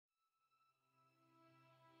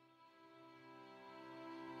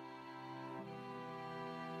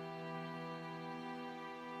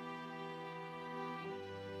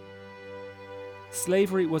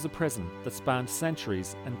slavery was a prison that spanned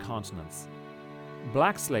centuries and continents.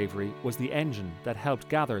 Black slavery was the engine that helped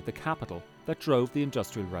gather the capital that drove the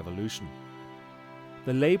Industrial Revolution.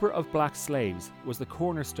 The labour of black slaves was the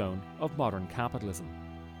cornerstone of modern capitalism.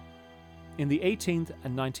 In the 18th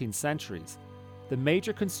and 19th centuries, the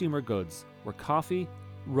major consumer goods were coffee,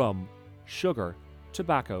 rum, sugar,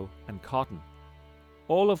 tobacco, and cotton,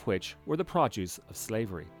 all of which were the produce of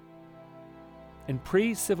slavery. In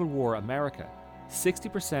pre-Civil War America,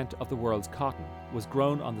 60% of the world's cotton was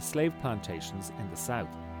grown on the slave plantations in the South,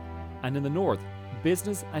 and in the North,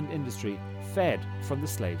 business and industry fed from the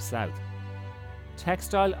slave South.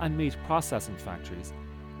 Textile and meat processing factories,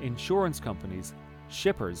 insurance companies,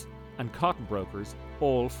 shippers, and cotton brokers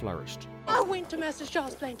all flourished. I went to Master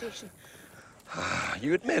Shaw's plantation.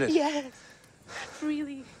 You admit it? Yes,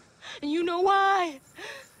 freely. And you know why?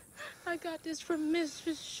 I got this from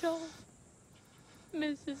Mrs. Shaw.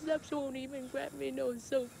 Mrs. Epps won't even grab me no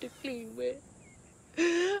soap to clean with.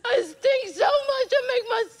 I stink so much to make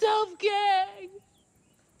myself gag.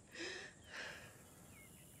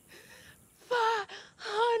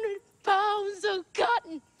 500 pounds of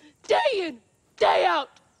cotton, day in, day out.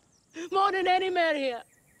 More than any man here.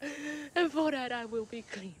 And for that I will be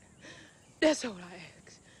clean. That's all I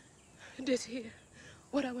ask. This here,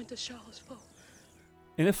 what I went to Shaw's for.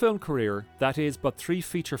 In a film career that is but 3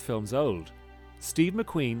 feature films old, Steve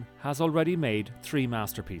McQueen has already made 3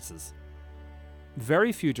 masterpieces.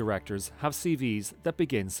 Very few directors have CVs that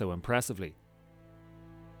begin so impressively.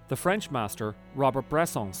 The French master Robert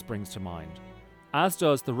Bresson springs to mind, as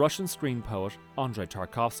does the Russian screen poet Andrei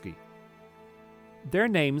Tarkovsky. Their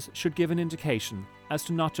names should give an indication as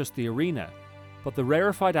to not just the arena, but the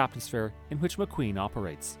rarefied atmosphere in which McQueen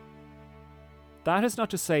operates. That is not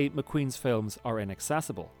to say McQueen's films are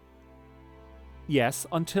inaccessible. Yes,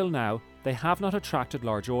 until now, they have not attracted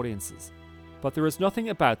large audiences, but there is nothing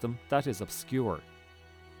about them that is obscure.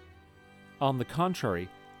 On the contrary,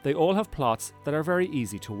 they all have plots that are very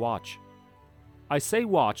easy to watch. I say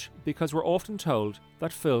watch because we're often told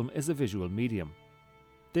that film is a visual medium.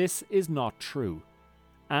 This is not true,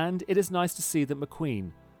 and it is nice to see that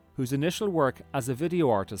McQueen, whose initial work as a video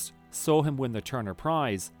artist saw him win the Turner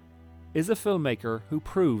Prize, is a filmmaker who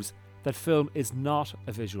proves that film is not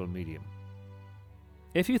a visual medium.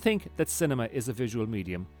 If you think that cinema is a visual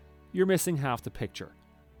medium, you're missing half the picture.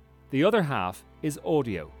 The other half is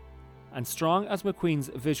audio, and strong as McQueen's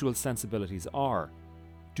visual sensibilities are,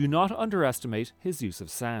 do not underestimate his use of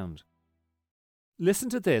sound. Listen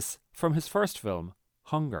to this from his first film,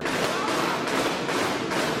 Hunger.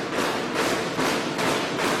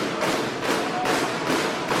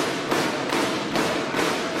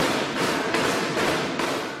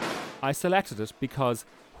 I selected it because,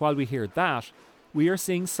 while we hear that, we are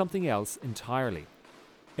seeing something else entirely.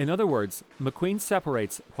 In other words, McQueen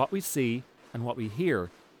separates what we see and what we hear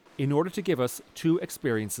in order to give us 2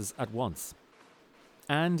 experiences at once.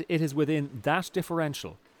 And it is within that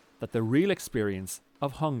differential that the real experience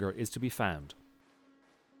of Hunger is to be found.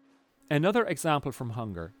 Another example from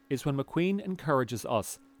Hunger is when McQueen encourages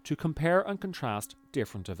us to compare and contrast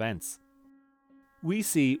different events. We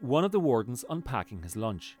see one of the wardens unpacking his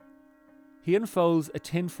lunch. He unfolds a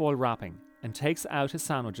tinfoil wrapping and takes out his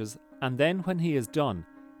sandwiches, and then when he is done,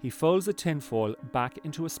 he folds the tinfoil back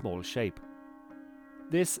into a small shape.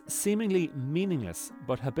 This seemingly meaningless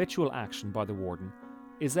but habitual action by the warden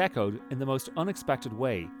is echoed in the most unexpected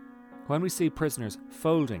way when we see prisoners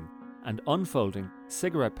folding and unfolding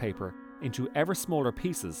cigarette paper into ever smaller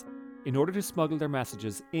pieces in order to smuggle their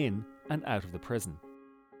messages in and out of the prison.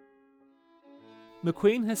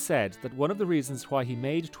 McQueen has said that one of the reasons why he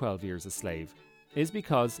made 12 Years a Slave is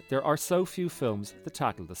because there are so few films that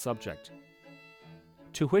tackle the subject.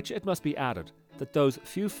 To which it must be added that those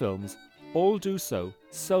few films all do so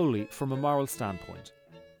solely from a moral standpoint,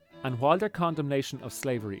 and while their condemnation of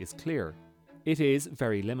slavery is clear, it is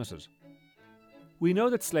very limited. We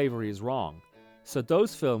know that slavery is wrong, so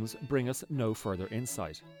those films bring us no further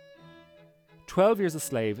insight. 12 Years a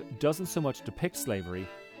Slave doesn't so much depict slavery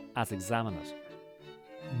as examine it.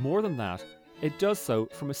 More than that, it does so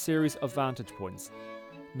from a series of vantage points,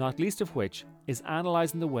 not least of which is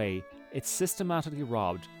analysing the way it systematically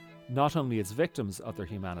robbed not only its victims of their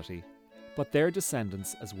humanity, but their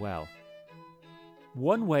descendants as well.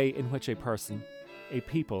 One way in which a person, a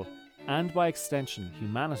people, and by extension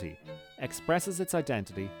humanity, expresses its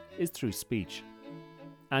identity is through speech.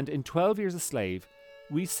 And in 12 Years a Slave,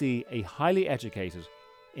 we see a highly educated,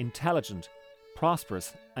 intelligent,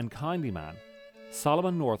 prosperous and kindly man,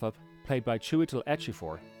 Solomon Northup, played by Chiwetel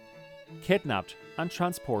Ejiofor, kidnapped and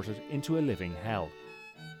transported into a living hell.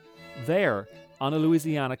 There, on a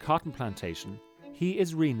Louisiana cotton plantation, he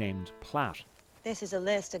is renamed Platt. This is a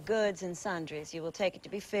list of goods and sundries. You will take it to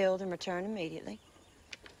be filled and return immediately.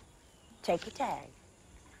 Take your tag.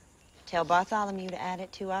 Tell Bartholomew to add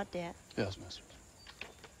it to our debt. Yes, mistress.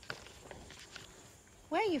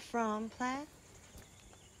 Where you from, Platt?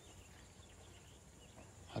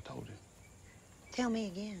 I told you. Tell me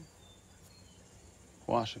again.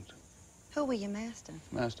 Washington. Who were your master?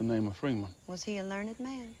 Master named of Freeman. Was he a learned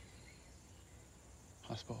man?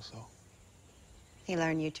 I suppose so. He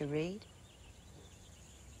learned you to read?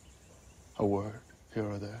 A word, here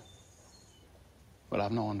or there. But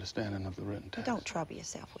I've no understanding of the written text. Don't trouble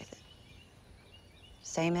yourself with it.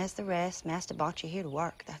 Same as the rest, Master brought you here to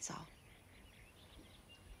work, that's all.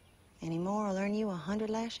 Any more, I'll earn you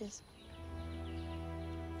 100 lashes.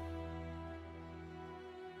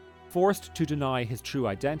 Forced to deny his true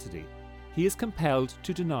identity, he is compelled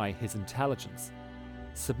to deny his intelligence,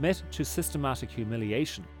 submit to systematic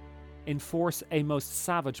humiliation, enforce a most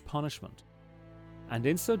savage punishment, and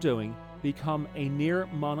in so doing become a near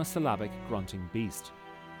monosyllabic grunting beast.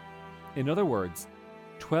 In other words,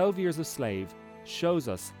 12 Years a Slave shows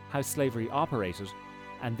us how slavery operated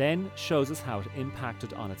and then shows us how it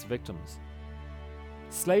impacted on its victims.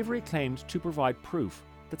 Slavery claimed to provide proof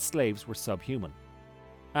that slaves were subhuman.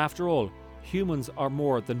 After all, humans are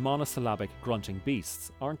more than monosyllabic grunting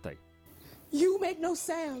beasts, aren't they? You make no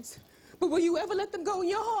sounds, but will you ever let them go in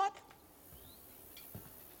your heart?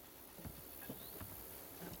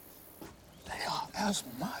 They are as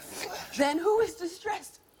my flesh. Then who is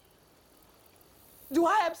distressed? Do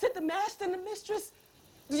I upset the master and the mistress?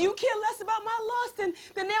 Do you care less about my loss than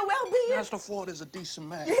their well-being? Master Ford is a decent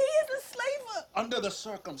man. He is a slaver. Under the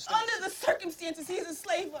circumstances. Under the circumstances, he's a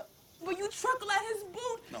slaver. But you truckle at his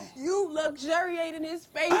boot. No. You luxuriate in his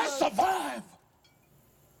favor. I survive.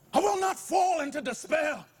 I will not fall into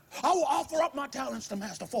despair. I will offer up my talents to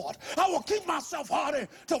Master Ford. I will keep myself hardy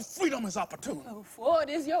till freedom is opportune. Oh, Ford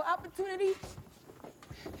is your opportunity.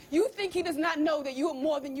 You think he does not know that you are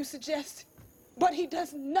more than you suggest, but he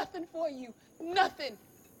does nothing for you. Nothing.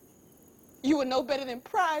 You are no better than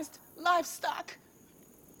prized livestock.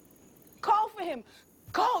 Call for him.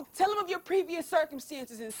 Call. Tell him of your previous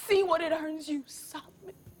circumstances and see what it earns you,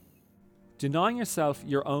 Solomon. Denying yourself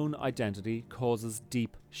your own identity causes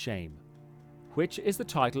deep shame, which is the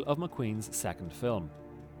title of McQueen's second film.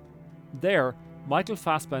 There, Michael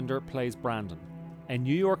Fassbender plays Brandon, a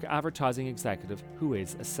New York advertising executive who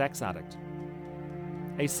is a sex addict.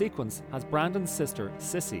 A sequence has Brandon's sister,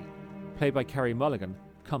 Sissy, played by Carey Mulligan,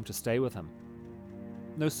 come to stay with him.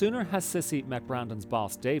 No sooner has Sissy met Brandon's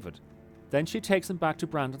boss, David, than she takes him back to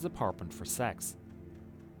Brandon's apartment for sex.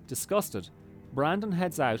 Disgusted, Brandon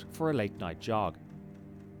heads out for a late-night jog.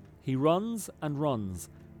 He runs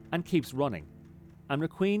and keeps running, and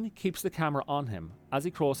McQueen keeps the camera on him as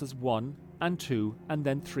he crosses 1 and 2 and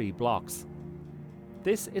then 3 blocks.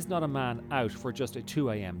 This is not a man out for just a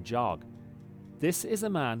 2 a.m. jog. This is a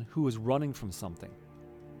man who is running from something.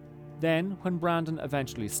 Then, when Brandon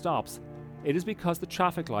eventually stops, it is because the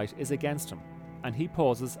traffic light is against him, and he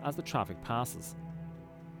pauses as the traffic passes.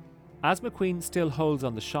 As McQueen still holds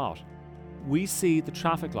on the shot, we see the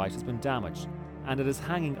traffic light has been damaged, and it is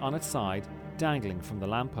hanging on its side, dangling from the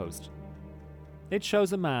lamppost. It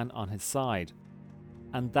shows a man on his side,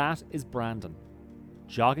 and that is Brandon,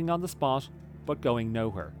 jogging on the spot, but going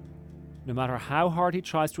nowhere. No matter how hard he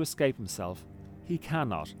tries to escape himself, he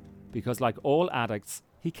cannot, because like all addicts,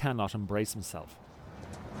 he cannot embrace himself.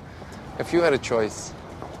 If you had a choice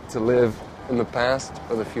to live in the past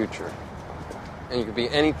or the future, and you could be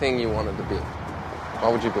anything you wanted to be,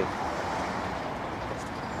 what would you be?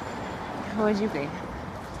 Who would you be?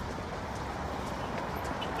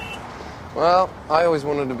 Well, I always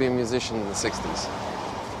wanted to be a musician in the 60s.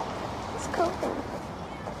 It's cool.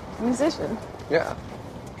 Musician. Yeah.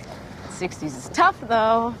 60s is tough,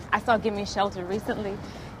 though. I saw Gimme Shelter recently.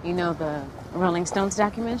 You know, the Rolling Stones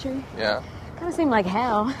documentary? Yeah. Kind of seemed like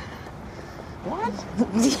hell. What?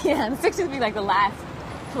 Yeah, the 60s would be like the last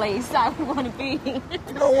place I would want to be.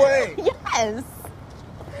 No way! Yes!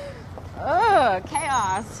 Ugh,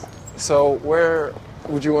 chaos. So where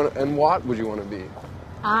would you want to, and what would you want to be?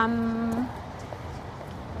 I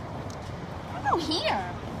don't know, here,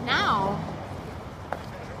 now.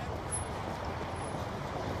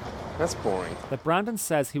 That's boring. That Brandon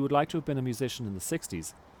says he would like to have been a musician in the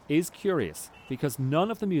 60s is curious, because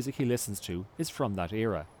none of the music he listens to is from that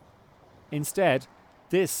era. Instead,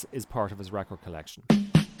 this is part of his record collection.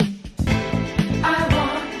 I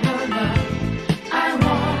want your love. I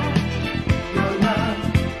want your love.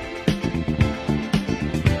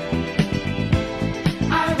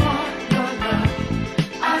 I want your love.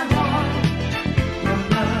 I want your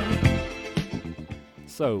love.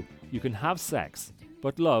 So, you can have sex,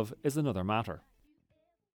 but love is another matter.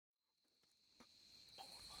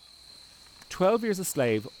 12 Years a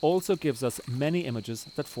Slave also gives us many images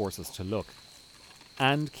that force us to look.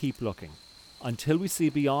 And keep looking, until we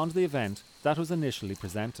see beyond the event that was initially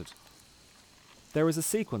presented. There is a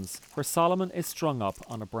sequence where Solomon is strung up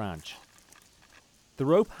on a branch. The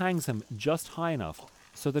rope hangs him just high enough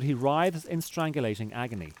so that he writhes in strangulating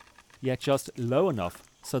agony, yet just low enough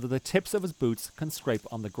so that the tips of his boots can scrape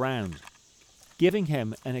on the ground, giving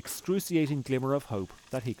him an excruciating glimmer of hope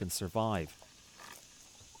that he can survive.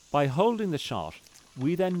 By holding the shot,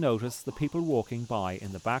 we then notice the people walking by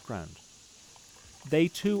in the background. They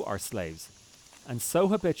too are slaves, and so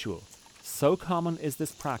habitual, so common is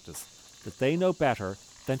this practice that they know better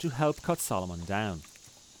than to help cut Solomon down.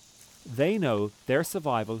 They know their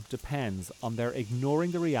survival depends on their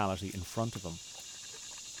ignoring the reality in front of them.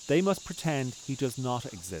 They must pretend he does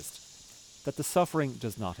not exist, that the suffering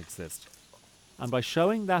does not exist. And by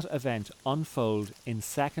showing that event unfold in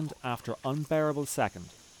second after unbearable second,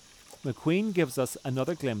 McQueen gives us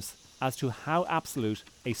another glimpse as to how absolute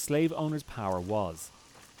a slave owner's power was.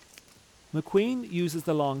 McQueen uses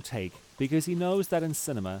the long take because he knows that in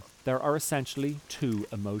cinema there are essentially two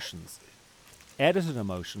emotions: edited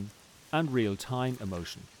emotion and real-time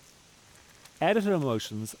emotion. Edited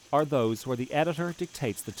emotions are those where the editor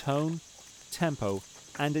dictates the tone, tempo,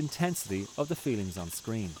 and intensity of the feelings on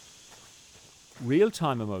screen.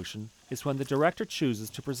 Real-time emotion is when the director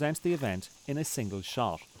chooses to present the event in a single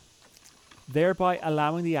shot, thereby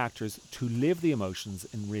allowing the actors to live the emotions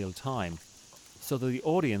in real time, so that the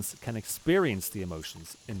audience can experience the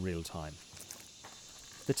emotions in real time.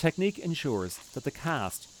 The technique ensures that the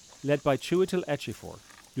cast, led by Chiwetel Ejiofor,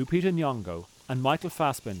 Lupita Nyong'o, and Michael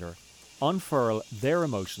Fassbender, unfurl their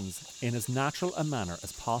emotions in as natural a manner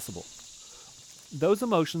as possible. Those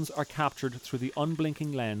emotions are captured through the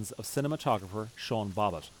unblinking lens of cinematographer Sean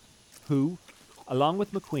Bobbitt, who, along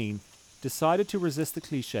with McQueen, decided to resist the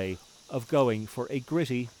cliché of going for a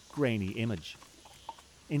gritty, grainy image.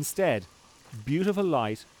 Instead, beautiful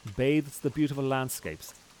light bathes the beautiful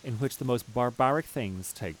landscapes in which the most barbaric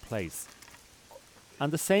things take place.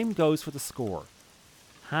 And the same goes for the score.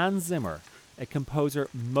 Hans Zimmer, a composer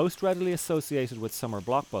most readily associated with summer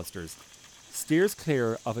blockbusters, steers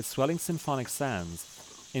clear of its swelling symphonic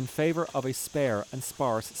sounds in favour of a spare and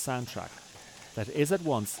sparse soundtrack that is at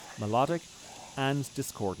once melodic and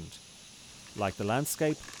discordant. Like the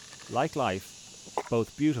landscape, like life,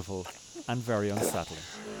 both beautiful and very unsettling.